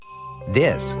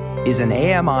This is an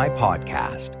AMI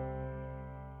podcast.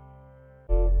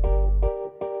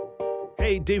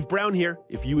 Hey, Dave Brown here.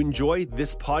 If you enjoy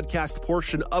this podcast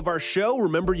portion of our show,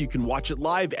 remember you can watch it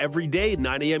live every day at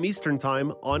 9 a.m. Eastern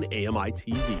Time on AMI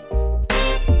TV.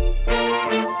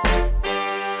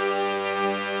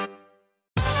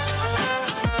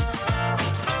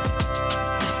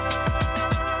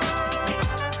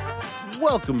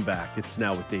 Welcome back. It's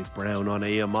Now with Dave Brown on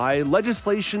AMI.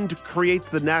 Legislation to create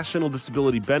the National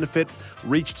Disability Benefit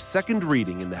reached second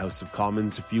reading in the House of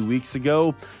Commons a few weeks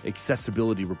ago.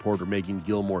 Accessibility reporter Megan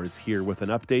Gilmore is here with an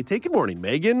update. Hey, good morning,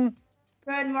 Megan.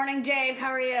 Good morning, Dave.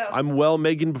 How are you? I'm well,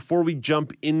 Megan. Before we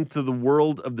jump into the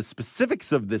world of the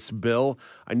specifics of this bill,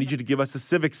 I need you to give us a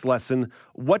civics lesson.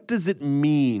 What does it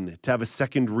mean to have a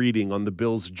second reading on the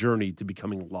bill's journey to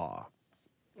becoming law?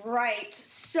 Right.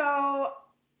 So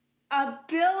a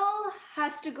bill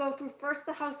has to go through first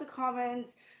the House of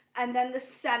Commons and then the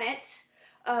Senate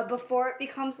before it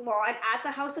becomes law. And at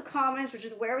the House of Commons, which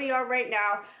is where we are right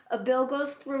now, a bill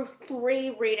goes through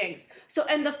 3 readings. So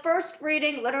in the first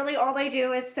reading, literally all they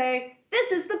do is say,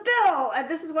 this is the bill, and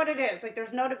this is what it is. Like,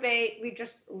 there's no debate. We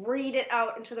just read it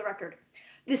out into the record.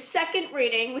 The second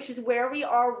reading, which is where we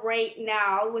are right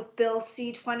now with Bill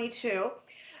C-22,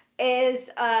 is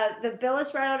the bill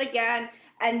is read out again.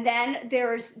 And then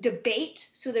there's debate.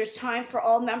 So there's time for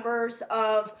all members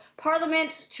of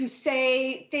Parliament to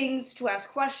say things, to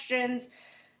ask questions,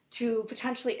 to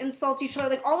potentially insult each other,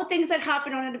 like all the things that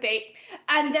happen on a debate.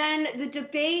 And then the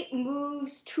debate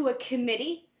moves to a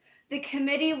committee. The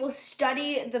committee will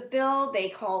study the bill. They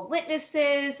call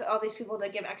witnesses, all these people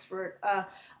that give expert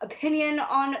opinion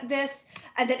on this.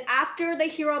 And then after they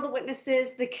hear all the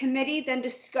witnesses, the committee then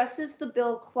discusses the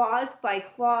bill clause by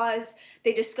clause.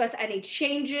 They discuss any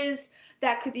changes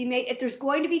that could be made. If there's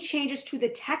going to be changes to the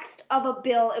text of a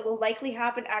bill, it will likely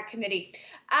happen at committee.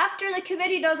 After the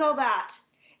committee does all that,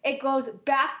 it goes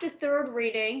back to third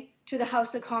reading to the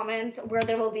House of Commons, where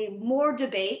there will be more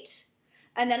debate.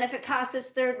 And then if it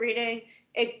passes third reading,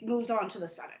 it moves on to the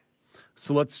Senate.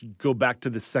 So let's go back to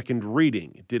the second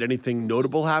reading. Did anything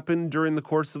notable happen during the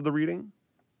course of the reading?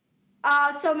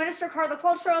 So Minister Carla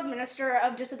Qualtrough, the Minister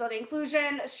of Disability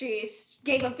Inclusion, she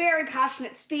gave a very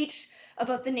passionate speech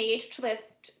about the need to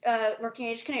lift working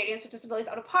age Canadians with disabilities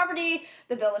out of poverty.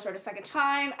 The bill was read a second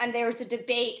time, and there was a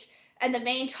debate. And the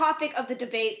main topic of the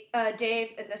debate, Dave,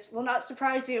 and this will not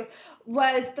surprise you,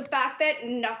 was the fact that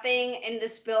nothing in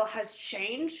this bill has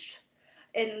changed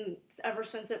ever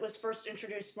since it was first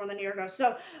introduced more than a year ago.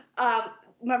 So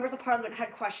members of Parliament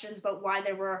had questions about why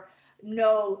there were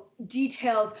no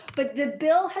details, but the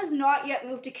bill has not yet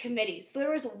moved to committee. So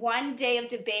there was one day of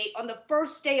debate on the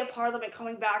first day of Parliament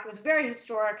coming back. It was very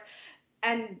historic,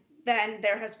 and then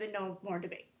there has been no more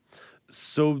debate.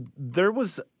 So there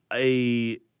was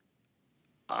a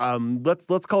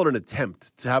let's call it an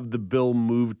attempt to have the bill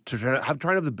moved to try to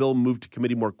have the bill moved to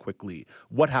committee more quickly.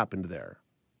 What happened there?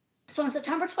 So on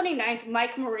September 29th,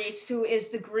 Mike Maurice, who is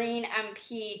the Green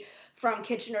MP from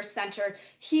Kitchener Centre,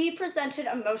 he presented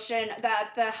a motion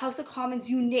that the House of Commons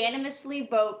unanimously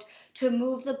vote to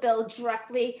move the bill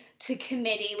directly to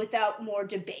committee without more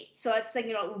debate. So it's like,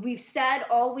 we've said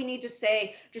all we need to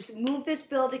say, just move this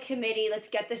bill to committee. Let's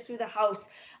get this through the House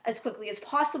as quickly as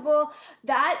possible.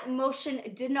 That motion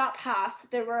did not pass.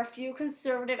 There were a few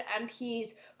Conservative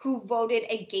MPs who voted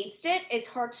against it. It's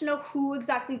hard to know who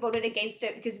exactly voted against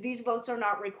it because these votes are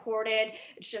not recorded.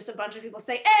 It's just a bunch of people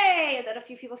say, "Ay," and then a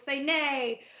few people say,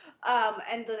 "Nay."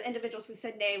 And the individuals who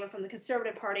said nay were from the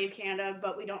Conservative Party of Canada,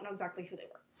 but we don't know exactly who they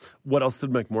were. What else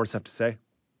did Mike Morris have to say?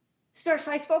 So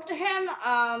I spoke to him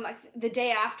the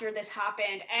day after this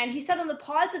happened, and he said on the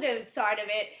positive side of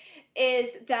it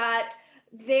is that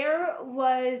there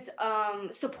was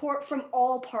support from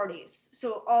all parties,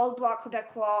 so all Bloc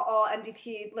Québécois, all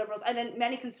NDP Liberals, and then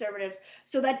many Conservatives.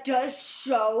 So that does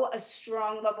show a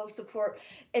strong level of support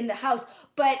in the House.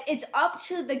 But it's up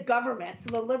to the government, so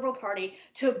the Liberal Party,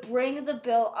 to bring the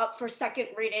bill up for second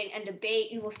reading and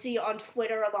debate. You will see on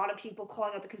Twitter a lot of people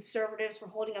calling out the Conservatives for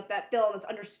holding up that bill, and it's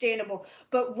understandable.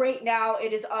 But right now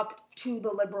it is up to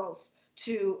the Liberals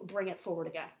to bring it forward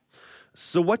again.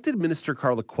 So what did Minister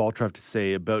Carla Qualtrough have to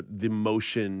say about the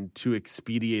motion to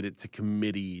expedite it to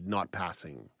committee not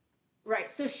passing? Right.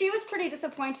 So she was pretty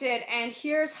disappointed, and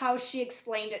here's how she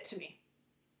explained it to me.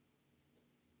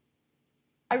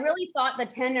 I really thought the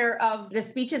tenor of the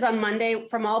speeches on Monday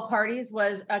from all parties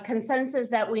was a consensus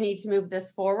that we need to move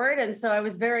this forward. And so I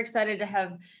was very excited to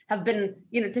have been,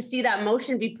 to see that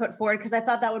motion be put forward, because I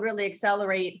thought that would really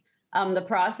accelerate the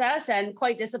process, and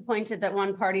quite disappointed that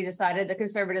one party the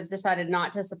Conservatives decided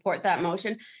not to support that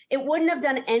motion. It wouldn't have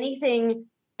done anything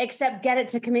except get it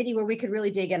to committee where we could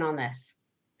really dig in on this.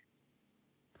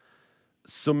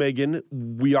 So, Megan,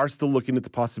 we are still looking at the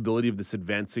possibility of this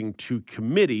advancing to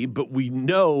committee, but we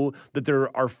know that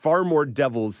there are far more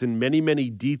devils in many, many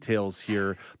details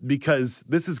here, because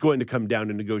this is going to come down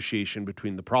to negotiation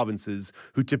between the provinces,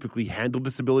 who typically handle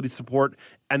disability support,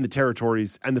 and the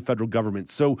territories and the federal government.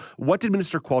 So what did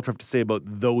Minister Qualtrough have to say about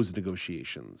those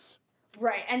negotiations?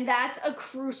 Right, and that's a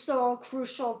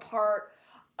crucial part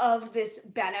of this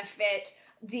benefit.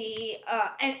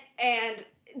 And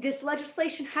this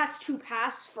legislation has to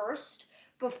pass first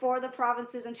before the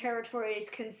provinces and territories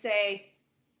can say,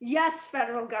 yes,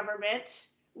 federal government,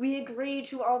 we agree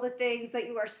to all the things that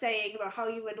you are saying about how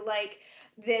you would like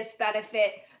this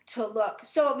benefit to look.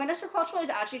 So Minister Qualtrough is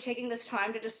actually taking this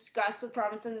time to discuss with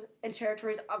provinces and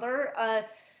territories other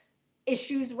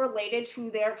issues related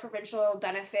to their provincial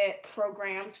benefit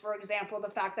programs. For example, the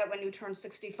fact that when you turn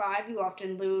 65, you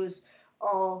often lose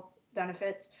all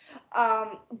benefits.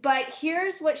 But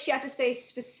here's what she had to say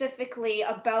specifically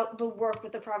about the work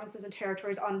with the provinces and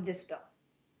territories on this bill.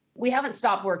 We haven't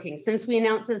stopped working since we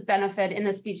announced this benefit in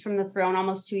the speech from the throne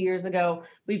almost 2 years ago.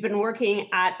 We've been working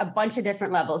at a bunch of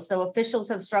different levels. So officials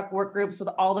have struck work groups with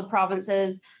all the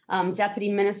provinces. Deputy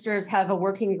ministers have a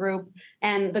working group.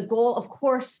 And the goal, of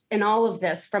course, in all of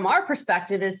this, from our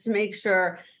perspective, is to make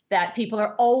sure that people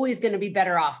are always going to be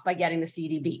better off by getting the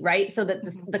CDB, right? So that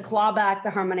the clawback, the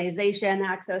harmonization,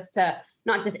 access to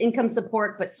not just income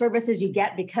support, but services you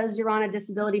get because you're on a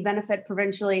disability benefit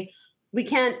provincially. We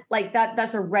can't, like,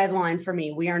 that's a red line for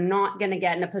me. We are not going to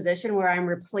get in a position where I'm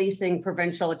replacing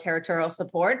provincial or territorial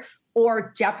support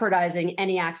or jeopardizing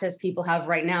any access people have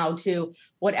right now to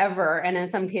whatever. And in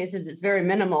some cases, it's very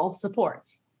minimal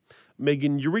supports.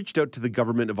 Megan, you reached out to the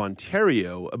government of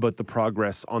Ontario about the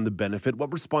progress on the benefit.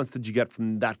 What response did you get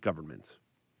from that government?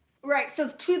 Right. So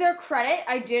to their credit,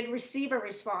 I did receive a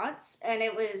response, and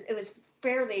it was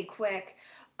fairly quick.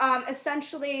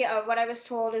 Essentially, what I was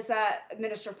told is that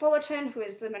Minister Fullerton, who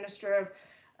is the minister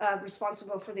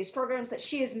responsible for these programs, that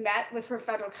she has met with her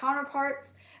federal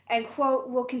counterparts and, quote,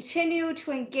 will continue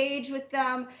to engage with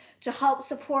them to help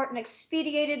support an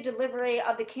expedited delivery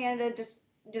of the Canada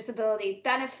Disability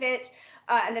Benefit.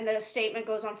 And then the statement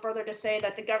goes on further to say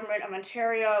that the government of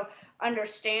Ontario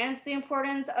understands the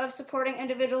importance of supporting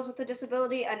individuals with a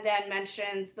disability, and then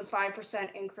mentions the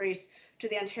 5% increase to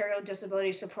the Ontario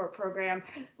Disability Support Program,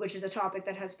 which is a topic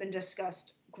that has been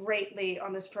discussed greatly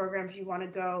on this program if you want to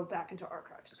go back into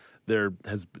archives.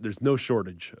 There's no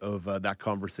shortage of that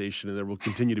conversation, and there will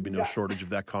continue to be no shortage of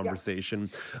that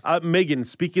conversation. Megan,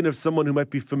 speaking of someone who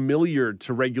might be familiar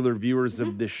to regular viewers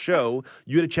of this show,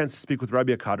 you had a chance to speak with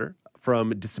Rabia Khader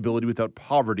from Disability Without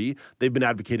Poverty. They've been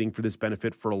advocating for this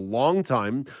benefit for a long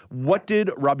time. What did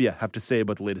Rabia have to say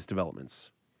about the latest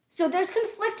developments? So there's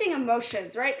conflicting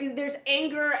emotions, right? There's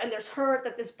anger and there's hurt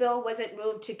that this bill wasn't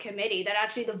moved to committee, that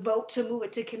actually the vote to move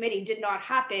it to committee did not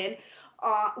happen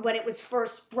when it was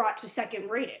first brought to second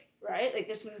reading, right? Like,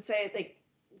 this would say, like,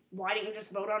 why didn't you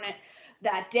just vote on it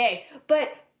that day?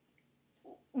 But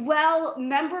well,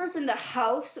 members in the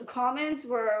House of Commons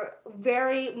were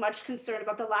very much concerned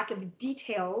about the lack of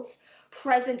details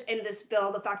present in this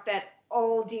bill, the fact that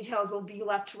all details will be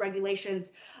left to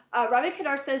regulations. Rabia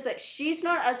Khader says that she's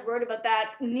not as worried about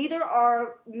that. Neither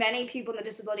are many people in the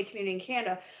disability community in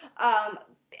Canada.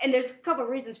 And there's a couple of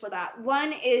reasons for that.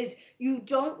 One is you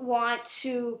don't want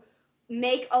to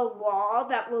make a law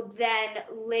that will then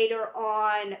later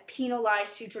on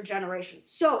penalize future generations.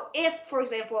 So if, for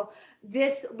example,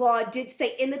 this law did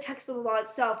say in the text of the law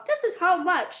itself, this is how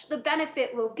much the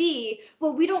benefit will be,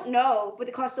 well, we don't know what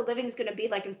the cost of living is going to be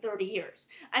like in 30 years.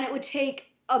 And it would take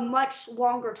a much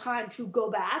longer time to go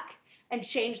back and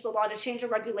change the law. To change a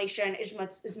regulation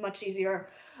is much easier.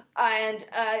 And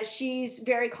she's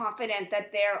very confident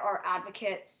that there are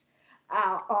advocates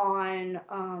on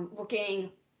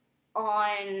working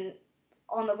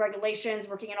on the regulations,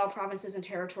 working in all provinces and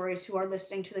territories who are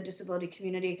listening to the disability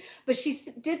community. But she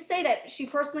did say that she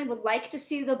personally would like to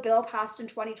see the bill passed in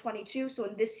 2022, so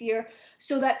in this year,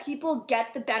 so that people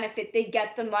get the benefit, they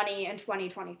get the money in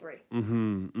 2023.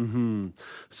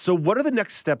 So what are the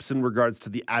next steps in regards to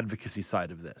the advocacy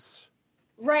side of this?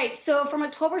 Right. So from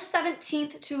October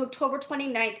 17th to October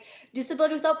 29th,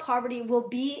 Disability Without Poverty will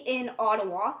be in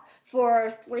Ottawa for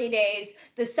 3 days.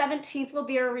 The 17th will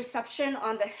be a reception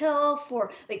on the Hill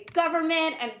for like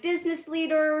government and business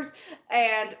leaders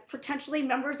and potentially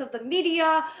members of the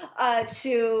media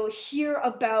to hear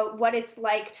about what it's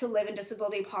like to live in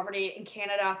disability poverty in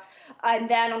Canada. And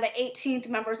then on the 18th,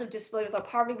 members of Disability Without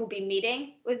Poverty will be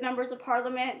meeting with members of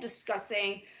Parliament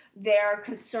discussing their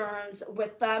concerns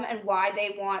with them and why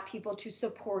they want people to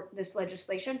support this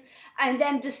legislation. And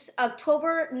then this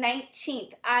October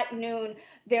 19th at noon,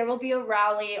 there will be a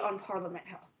rally on Parliament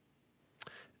Hill.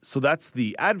 So that's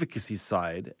the advocacy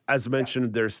side. As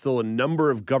mentioned, there's still a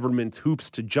number of government hoops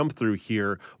to jump through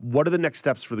here. What are the next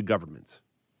steps for the government?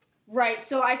 Right.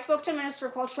 So I spoke to Minister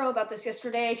Qualtrough about this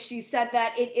yesterday. She said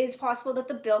that it is possible that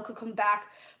the bill could come back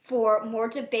for more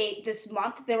debate this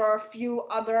month. There are a few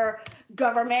other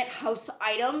government house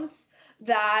items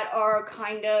that are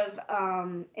kind of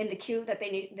in the queue that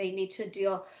they need to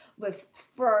deal with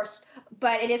first,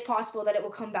 but it is possible that it will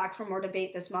come back for more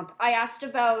debate this month. I asked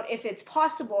about if it's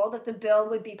possible that the bill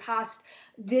would be passed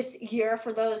this year.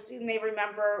 For those who may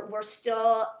remember, we're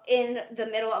still in the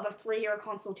middle of a 3-year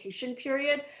consultation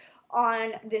period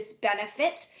on this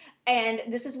benefit, and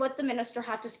this is what the minister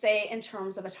had to say in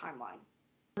terms of a timeline.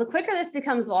 The quicker this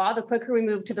becomes law, the quicker we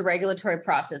move to the regulatory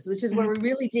process, which is where we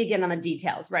really dig in on the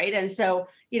details, right? And so,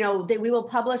 we will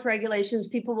publish regulations,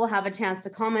 people will have a chance to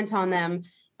comment on them.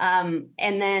 And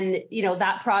then,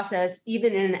 that process,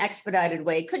 even in an expedited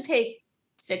way, could take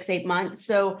 6-8 months.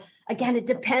 So again, it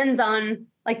depends on,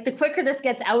 the quicker this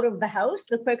gets out of the House,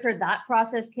 the quicker that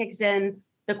process kicks in,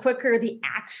 the quicker the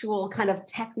actual kind of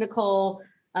technical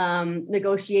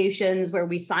negotiations where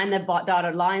we sign the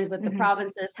dotted lines with the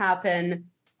provinces happen.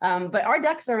 But our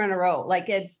ducks are in a row.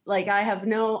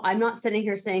 I'm not sitting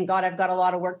here saying, God, I've got a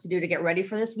lot of work to do to get ready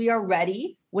for this. We are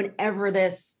ready whenever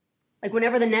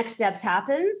the next steps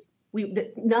happens.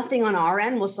 Nothing on our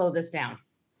end will slow this down.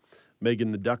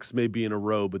 Megan, the ducks may be in a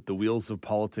row, but the wheels of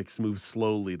politics move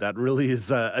slowly. That really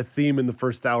is a theme in the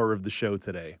first hour of the show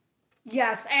today.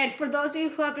 Yes, and for those of you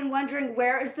who have been wondering,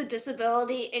 where is the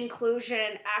Disability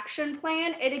Inclusion Action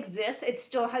Plan? It exists. It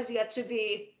still has yet to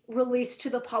be released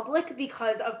to the public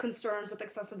because of concerns with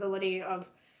accessibility of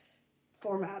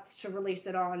formats to release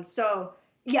it on. So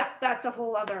yeah, that's a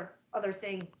whole other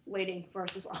thing waiting for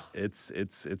us as well.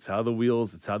 It's how the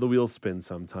wheels spin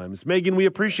sometimes. Megan, we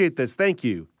appreciate this. Thank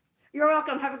you. You're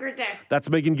welcome. Have a great day. That's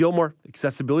Megan Gilmore,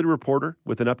 accessibility reporter,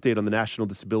 with an update on the National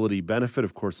Disability Benefit.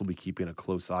 Of course, we'll be keeping a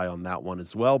close eye on that one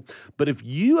as well. But if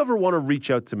you ever want to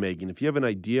reach out to Megan, if you have an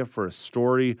idea for a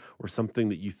story or something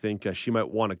that you think she might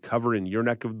want to cover in your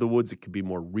neck of the woods, it could be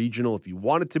more regional. If you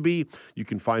want it to be, you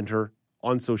can find her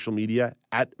on social media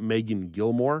at Megan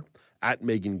Gilmore,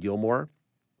 MEAGAN GILLMORE.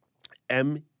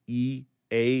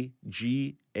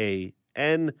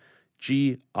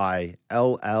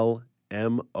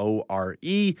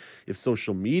 If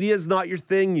social media is not your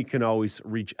thing, you can always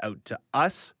reach out to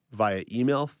us via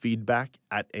email,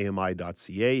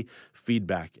 feedback@ami.ca,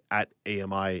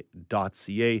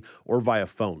 feedback@ami.ca, or via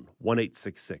phone,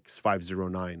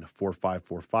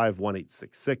 1-866-509-4545,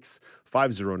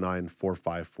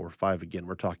 1-866-509-4545. Again,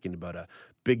 we're talking about a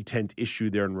big tent issue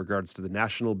there in regards to the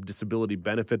National Disability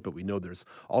Benefit, but we know there's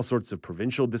all sorts of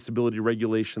provincial disability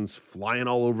regulations flying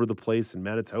all over the place in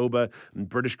Manitoba and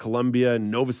British Columbia and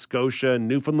Nova Scotia and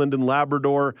Newfoundland and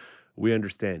Labrador. We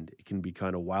understand it can be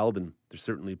kind of wild, and there's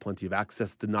certainly plenty of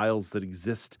access denials that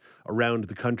exist around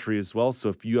the country as well. So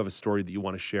if you have a story that you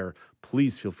want to share,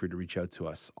 please feel free to reach out to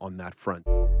us on that front.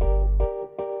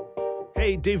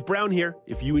 Hey, Dave Brown here.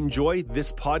 If you enjoy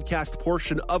this podcast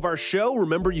portion of our show,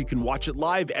 remember you can watch it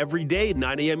live every day at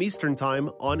 9 a.m. Eastern Time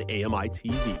on AMI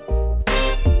TV.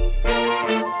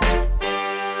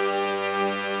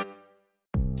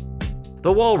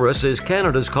 The Walrus is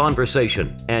Canada's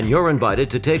conversation, and you're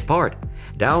invited to take part.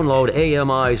 Download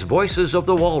AMI's Voices of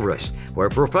the Walrus, where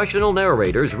professional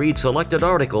narrators read selected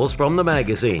articles from the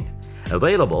magazine.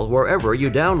 Available wherever you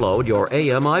download your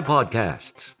AMI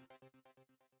podcasts.